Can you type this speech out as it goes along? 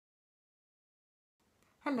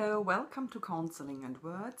Hello, welcome to Counseling and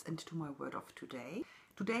Words and to my word of today.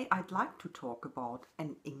 Today I'd like to talk about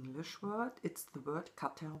an English word. It's the word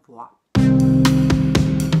Quatervois.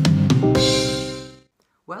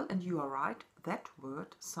 Well, and you are right, that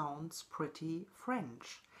word sounds pretty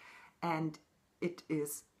French. And it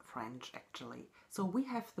is French actually. So we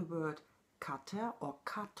have the word quatre or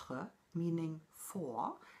quatre meaning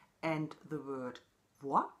four and the word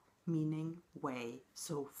voie meaning way,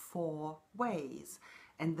 so four ways.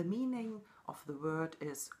 And the meaning of the word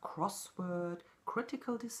is crossroad,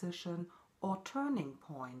 critical decision, or turning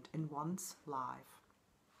point in one's life.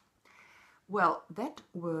 Well, that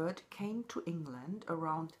word came to England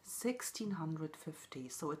around 1650,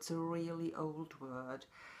 so it's a really old word.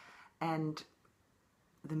 And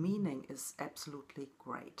the meaning is absolutely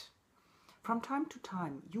great. From time to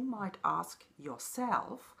time, you might ask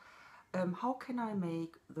yourself, how can I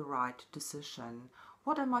make the right decision?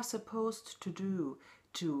 What am I supposed to do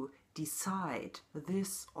to decide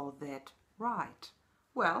this or that right?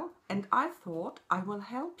 Well, and I thought I will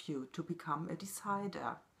help you to become a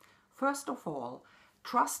decider. First of all,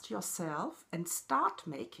 trust yourself and start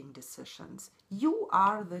making decisions. You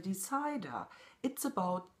are the decider. It's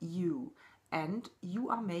about you, and you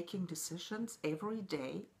are making decisions every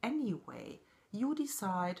day anyway. You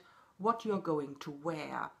decide what you're going to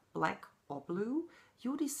wear, black or blue.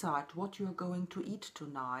 You decide what you're going to eat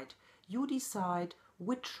tonight. You decide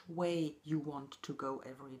which way you want to go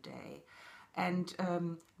every day. And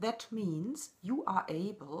that means you are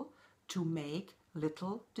able to make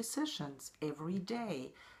little decisions every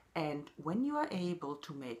day. And when you are able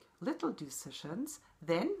to make little decisions,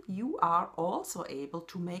 then you are also able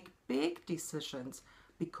to make big decisions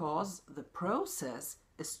because the process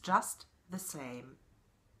is just the same.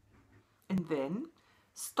 And then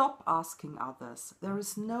stop asking others. There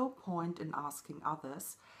is no point in asking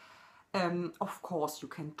others. Of course, you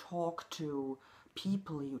can talk to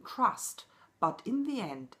people you trust, but in the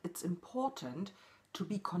end, it's important to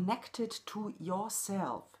be connected to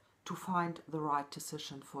yourself to find the right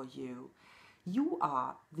decision for you. You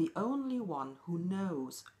are the only one who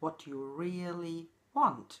knows what you really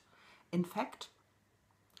want. In fact,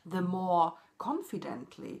 the more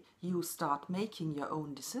confidently you start making your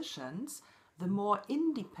own decisions, the more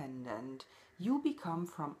independent you become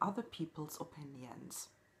from other people's opinions.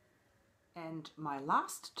 And my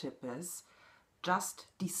last tip is just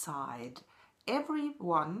decide.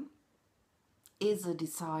 Everyone is a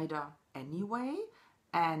decider anyway,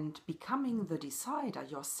 and becoming the decider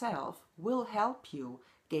yourself will help you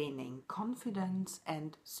gaining confidence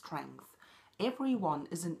and strength. Everyone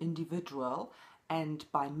is an individual, and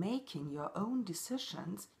by making your own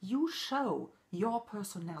decisions, you show your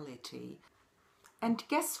personality. And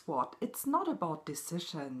guess what? It's not about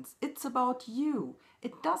decisions, it's about you.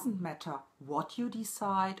 It doesn't matter what you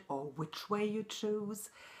decide or which way you choose.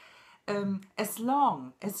 As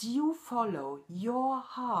long as you follow your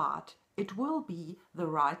heart, it will be the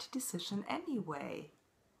right decision anyway.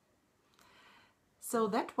 So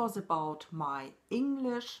that was about my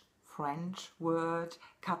English-French word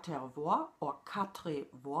Quatervois or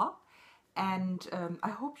Quatervois. And I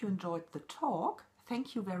hope you enjoyed the talk.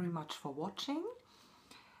 Thank you very much for watching.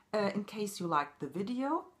 In case you liked the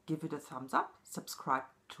video, give it a thumbs up, subscribe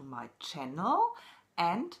to my channel,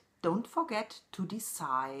 and don't forget to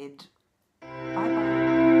decide. Bye bye.